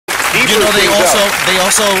you know, they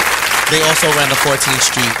also ran the 14th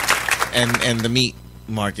Street and the meat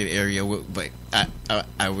market area. But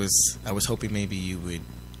I was hoping maybe you would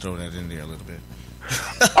throw that in there a little bit.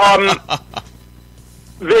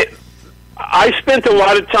 I spent a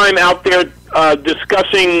lot of time out there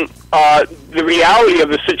discussing the reality of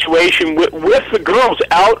the situation with the girls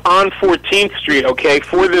out on 14th Street, okay,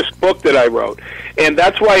 for this book that I wrote. And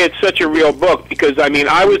that's why it's such a real book, because, I mean,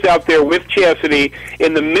 I was out there with Chastity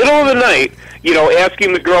in the middle of the night, you know,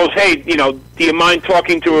 asking the girls, hey, you know, do you mind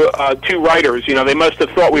talking to two writers? You know, they must have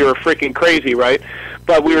thought we were freaking crazy, right?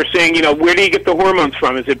 But we were saying, you know, where do you get the hormones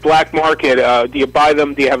from? Is it black market? Do you buy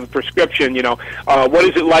them? Do you have a prescription? You know, what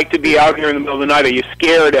is it like to be out here in the middle of the night? Are you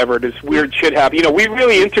scared ever? Does weird shit happen? You know, we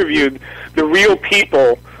really interviewed the real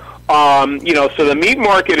people. You know, so the meat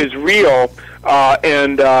market is real.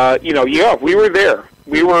 You know, yeah, we were there.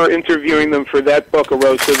 We were interviewing them for that book, A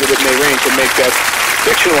Rose So That It May Rain, to make that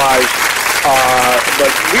fictionalized.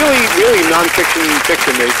 But really, really nonfiction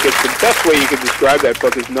fiction. It's the best way you could describe that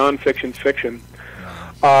book is nonfiction fiction.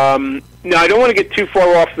 Now, I don't want to get too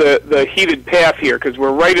far off the heated path here because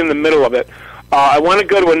we're right in the middle of it. I want to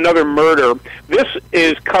go to another murder. This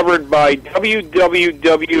is covered by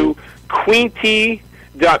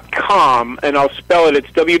www.queenty.com, and I'll spell it. It's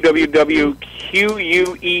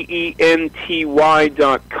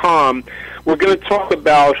www.queenty.com. We're going to talk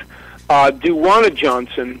about Duwana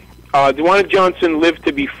Johnson. Duwana Johnson lived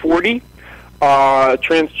to be 40,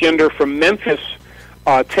 transgender from Memphis,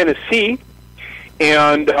 Tennessee.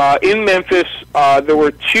 And in Memphis, there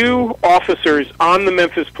were two officers on the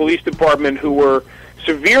Memphis Police Department who were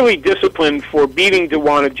severely disciplined for beating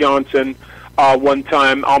Duwana Johnson one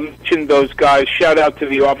time. I'll mention those guys. Shout out to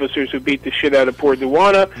the officers who beat the shit out of poor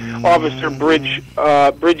Duwana. Officer Bridges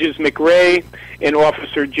McRae and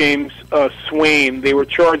Officer James Swain. They were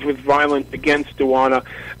charged with violence against Duwana.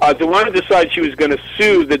 Duwana decided she was going to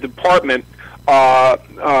sue the department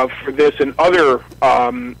for this and other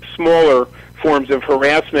smaller forms of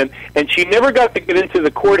harassment, and she never got to get into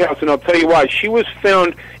the courthouse, and I'll tell you why. She was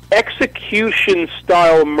found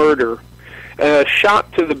execution-style murder,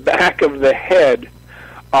 shot to the back of the head,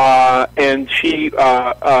 and she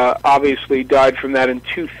obviously died from that in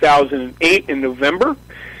 2008 in November,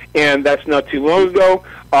 and that's not too long ago.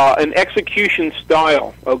 An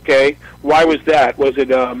execution-style, okay? Why was that? Was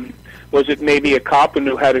it maybe a cop who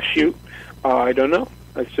knew how to shoot? I don't know.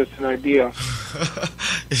 That's just an idea.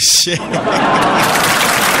 Shit.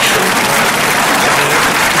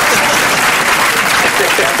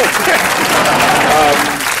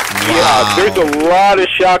 Yeah, there's a lot of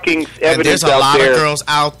shocking evidence out there. There's a lot of girls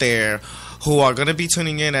out there who are going to be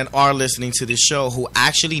tuning in and are listening to this show who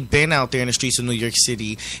actually been out there in the streets of New York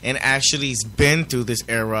City and actually been through this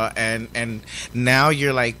era, and now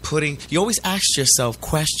you're like you always ask yourself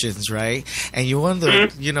questions, right? And you wonder,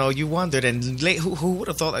 you know, you wondered, and who would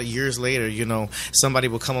have thought that years later, you know, somebody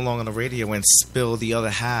will come along on the radio and spill the other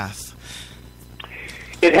half.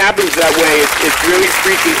 It happens that way. It's really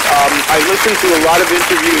freaky. I listen to a lot of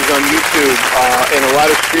interviews on YouTube and a lot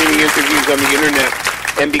of streaming interviews on the internet.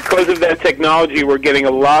 And because of that technology, we're getting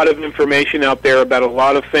a lot of information out there about a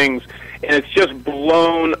lot of things, and it's just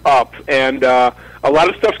blown up. And a lot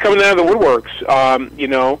of stuff's coming out of the woodworks. You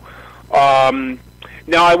know.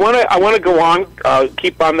 Now I want to go on,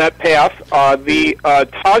 keep on that path. The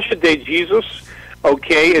Taja De Jesus,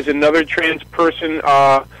 okay, is another trans person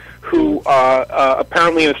who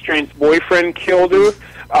apparently an estranged boyfriend killed her.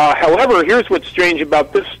 However, here's what's strange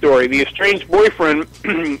about this story. The estranged boyfriend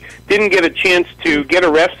didn't get a chance to get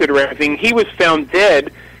arrested or anything. He was found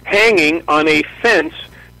dead, hanging on a fence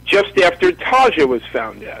just after Taja was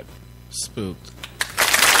found dead. Spooked.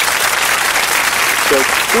 So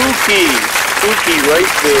spooky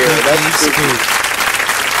right there. That's spooky.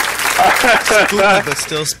 Spooky, but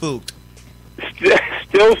still spooked.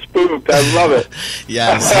 Still spooked. I love it.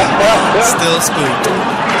 Yes. Still spooked.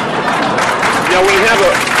 Now we have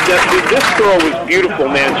this girl was beautiful,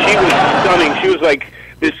 man. She was stunning. She was like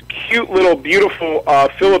this cute little beautiful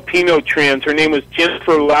Filipino trans. Her name was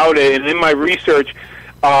Jennifer Laude, and in my research,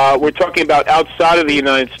 we're talking about outside of the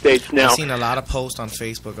United States now. I've seen a lot of posts on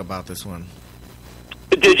Facebook about this one.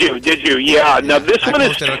 Did you? Yeah. Now this one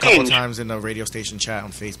is strange. I posted it a couple times in the radio station chat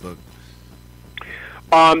on Facebook.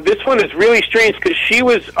 This one is really strange because she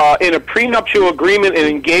was in a prenuptial agreement and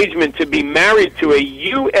engagement to be married to a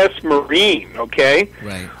U.S. Marine, okay?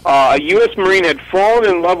 Right. A U.S. Marine had fallen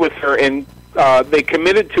in love with her, and they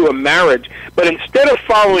committed to a marriage. But instead of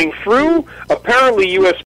following through, apparently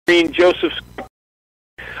U.S. Marine Joseph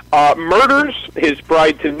murders his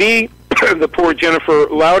bride-to-be, the poor Jennifer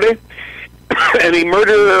Laude, and he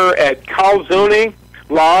murdered her at Calzone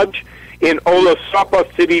Lodge in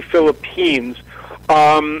Olasapa City, Philippines.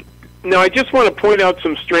 Now, I just want to point out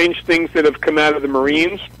some strange things that have come out of the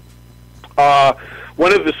Marines.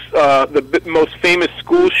 One of the most famous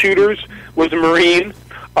school shooters was a Marine.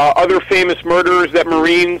 Other famous murderers that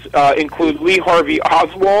Marines include Lee Harvey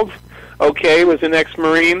Oswald, was an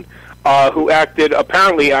ex-Marine who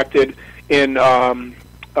apparently acted in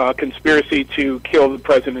conspiracy to kill the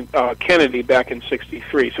President Kennedy back in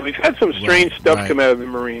 '63. So we've had some strange stuff come out of the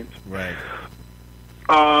Marines. Right.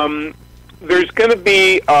 There's going to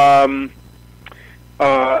be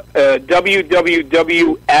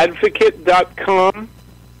www.advocate.com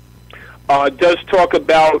does talk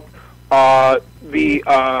about the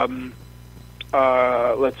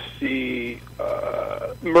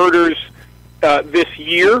murders this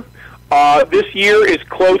year. This year is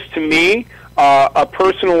close to me. A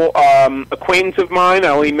personal acquaintance of mine. I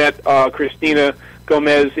only met Christina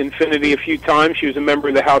Gomez Infinity a few times. She was a member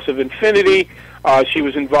of the House of Infinity. She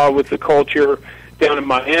was involved with the culture down in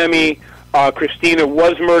Miami. Christina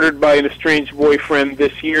was murdered by an estranged boyfriend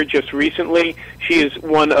this year, just recently. She is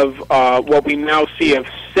one of what we now see of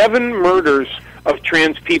 7 murders of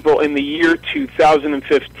trans people in the year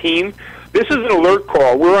 2015. This is an alert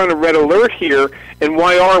call. We're on a red alert here, and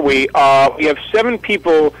why are we? We have 7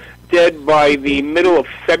 people dead by the middle of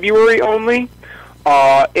February only,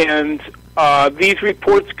 and these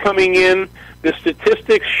reports coming in, the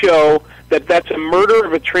statistics show that that's a murder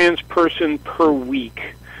of a trans person per week.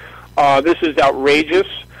 This is outrageous.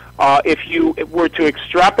 If you were to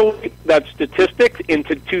extrapolate that statistic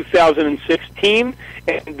into 2016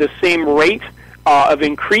 and the same rate of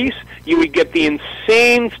increase, you would get the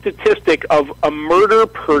insane statistic of a murder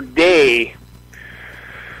per day.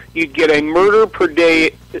 You'd get a murder per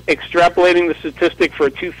day, extrapolating the statistic for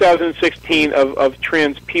 2016 of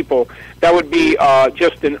trans people. That would be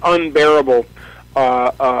just an unbearable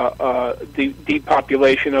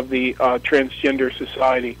depopulation of the transgender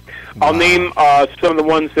society. Wow. I'll name some of the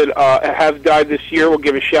ones that have died this year. We'll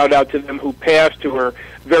give a shout-out to them who passed, who are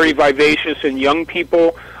very vivacious and young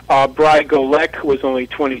people. Bri Golek was only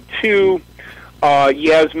 22.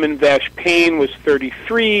 Yasmin Vash Payne was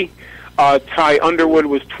 33. Ty Underwood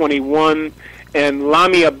was 21. And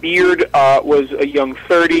Lamia Beard was a young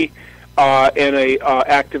 30 and a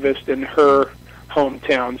activist in her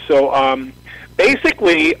hometown. So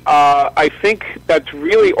basically, I think that's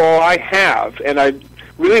really all I have, and I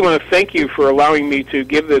really want to thank you for allowing me to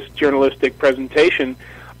give this journalistic presentation.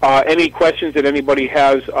 Any questions that anybody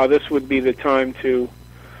has, this would be the time to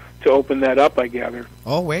open that up, I gather.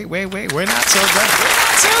 Oh, wait. We're not so done. We're not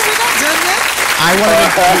done yet. I wanted to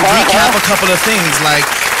recap a couple of things, like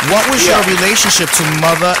what was your relationship to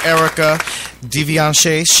Mother Erica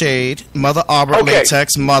Devianche Shade, Mother Albert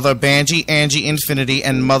Latex, Mother Banji Angie Infinity,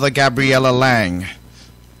 and Mother Gabriella Lang?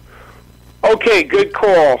 Okay, good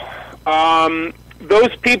call.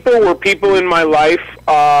 Those people were people in my life,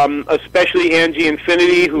 especially Angie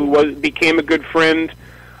Infinity, who became a good friend.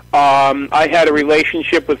 I had a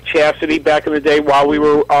relationship with Chastity back in the day while we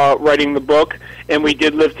were writing the book, and we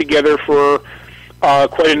did live together for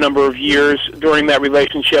quite a number of years during that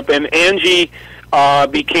relationship. And Angie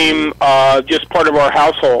became just part of our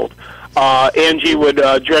household. Angie would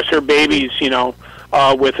dress her babies,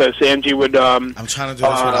 with us. Angie would. I'm trying to do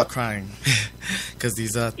this without crying, because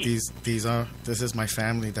this is my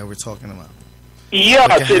family that we're talking about.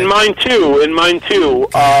 Yes, and mine too.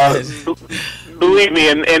 Believe me,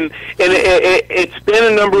 and it's been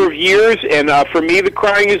a number of years, and for me the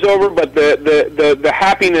crying is over. But the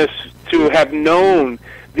happiness to have known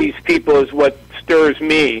these people is what stirs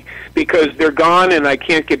me, because they're gone and I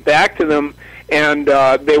can't get back to them. And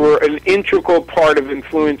they were an integral part of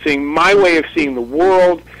influencing my way of seeing the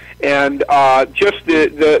world, and just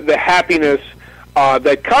the happiness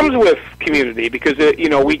that comes with community, because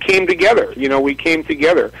we came together.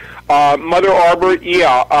 Mother Arbor,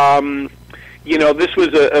 this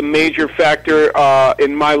was a major factor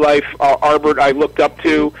in my life. Arbor, I looked up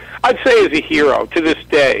to. I'd say as a hero to this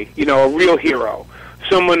day. A real hero,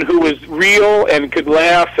 someone who was real and could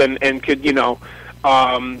laugh and could throw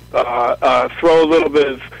a little bit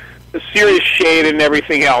of serious shade and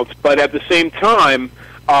everything else, but at the same time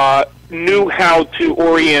knew how to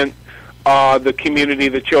orient the community,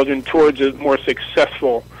 the children, towards a more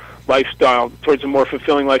successful lifestyle, towards a more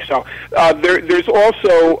fulfilling lifestyle. There's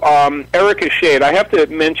also Erica Shade. I have to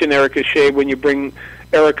mention Erica Shade when you bring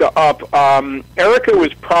Erica up. Erica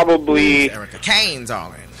was probably... Erica Kane,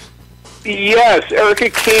 darling. Yes, Erica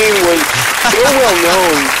Kane was so well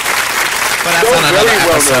known. But that's on another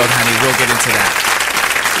episode, honey. We'll get into that.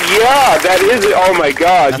 Yeah, that is it. Oh, my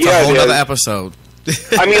God. That's a whole other episode.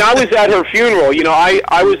 I mean, I was at her funeral. You know,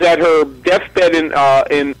 I was at her deathbed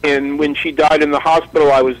in when she died in the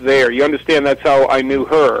hospital. I was there. You understand? That's how I knew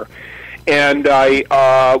her. And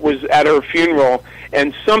I was at her funeral,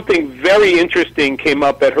 and something very interesting came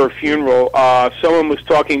up at her funeral. Someone was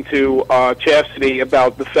talking to Chastity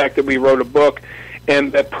about the fact that we wrote a book,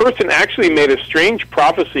 and that person actually made a strange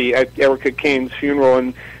prophecy at Erica Kane's funeral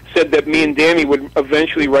and said that me and Danny would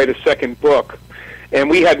eventually write a second book. And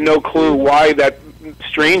we had no clue why that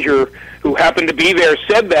stranger who happened to be there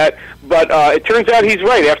said that, but it turns out he's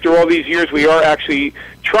right. After all these years, we are actually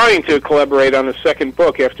trying to collaborate on a second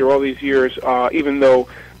book after all these years, even though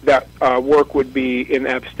that work would be in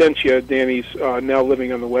absentia. Danny's now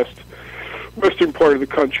living on the western part of the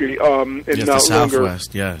country, and yes, not the longer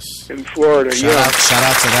Southwest, yes, in Florida. Shout out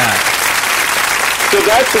to that. So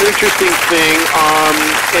that's an interesting thing.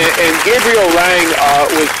 And Gabriel Lang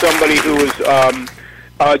was somebody who was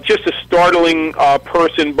just a startling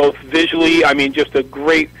person, both visually. I mean, just a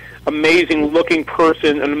great, amazing-looking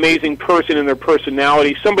person, an amazing person in their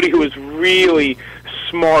personality. Somebody who was really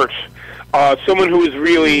smart, someone who was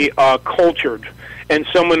really cultured, and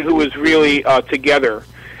someone who was really together.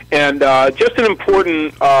 And just an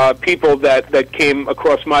important people that came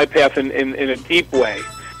across my path in a deep way.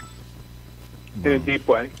 In a deep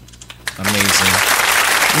way. Amazing.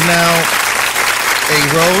 Now, A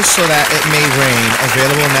Rose So That It May Rain,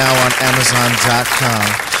 available now on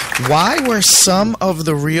Amazon.com. Why were some of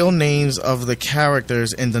the real names of the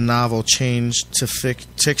characters in the novel changed to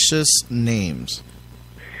fictitious names?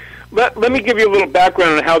 Let me give you a little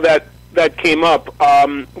background on how that came up.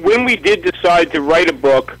 When we did decide to write a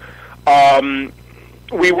book,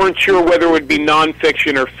 we weren't sure whether it would be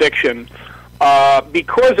nonfiction or fiction.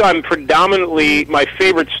 Because I'm predominantly, my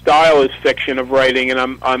favorite style is fiction of writing, and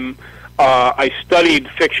I studied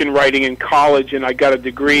fiction writing in college, and I got a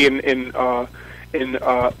degree in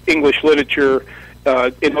English literature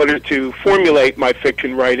in order to formulate my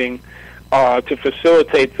fiction writing, to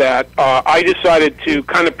facilitate that. I decided to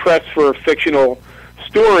kind of press for a fictional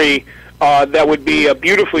story that would be a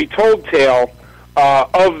beautifully told tale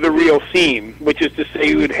of the real scene, which is to say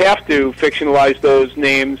you would have to fictionalize those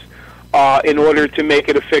names in order to make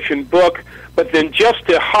it a fiction book, but then just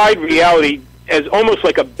to hide reality as almost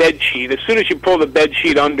like a bed sheet. As soon as you pull the bed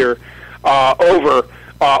sheet off,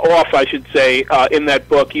 I should say, in that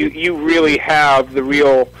book, you really have the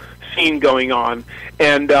real scene going on.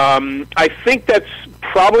 And I think that's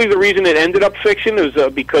probably the reason it ended up fiction, is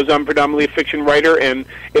because I'm predominantly a fiction writer, and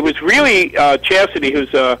it was really Chastity,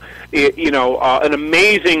 who's an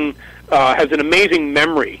amazing has an amazing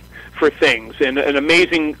memory for things and an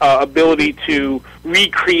amazing ability to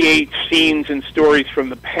recreate scenes and stories from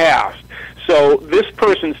the past. So this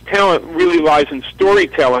person's talent really lies in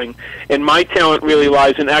storytelling, and my talent really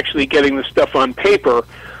lies in actually getting the stuff on paper.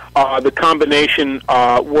 The combination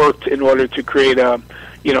worked in order to create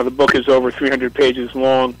the book is over 300 pages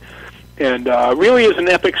long, and really is an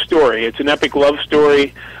epic story. It's an epic love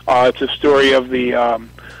story. It's a story of the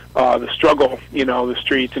struggle, the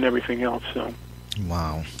streets and everything else. So.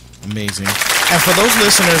 Wow. Amazing. And for those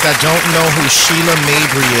listeners that don't know who Sheila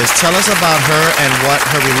Mabry is, tell us about her and what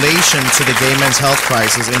her relation to the gay men's health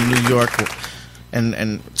crisis in New York,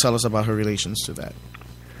 and tell us about her relations to that.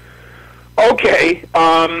 Okay.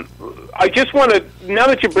 I just want to, now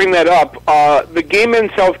that you bring that up, the gay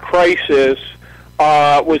men's health crisis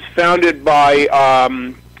was founded by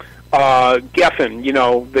Geffen,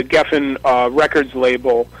 the Geffen Records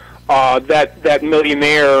label. That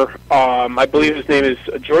millionaire, I believe his name is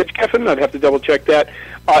George Geffen. I'd have to double check that.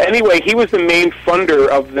 Anyway, he was the main funder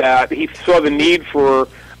of that. He saw the need for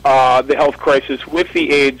the health crisis with the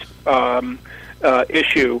AIDS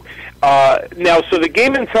issue. Now, so the Gay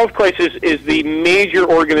Men's Health Crisis is the major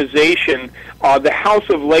organization. The House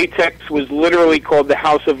of Latex was literally called the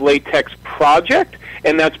House of Latex Project,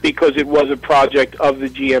 and that's because it was a project of the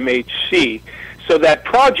GMHC. So that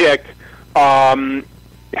project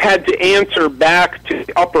had to answer back to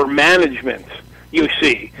the upper management, you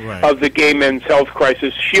see, right, of the Gay Men's Health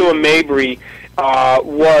Crisis. Sheila Mabry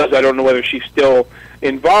was, I don't know whether she's still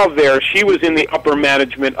involved there, she was in the upper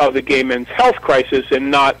management of the Gay Men's Health Crisis and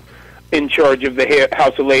not in charge of the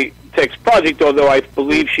House of Latex Project, although I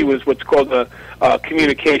believe she was what's called a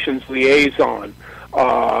communications liaison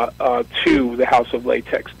to the House of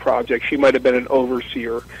Latex Project. She might have been an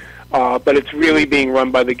overseer. But it's really being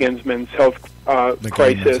run by the Gay Men's Health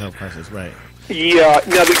Crisis. Men's Health Crisis, right. Yeah.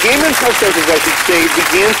 Now, the Gay Men's Health Crisis, I should say,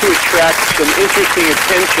 began to attract some interesting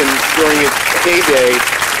attention during its heyday,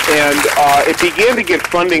 and it began to get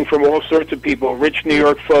funding from all sorts of people, rich New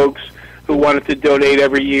York folks who wanted to donate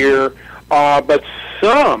every year, but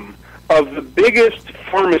some of the biggest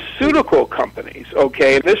pharmaceutical companies,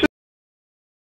 okay, and this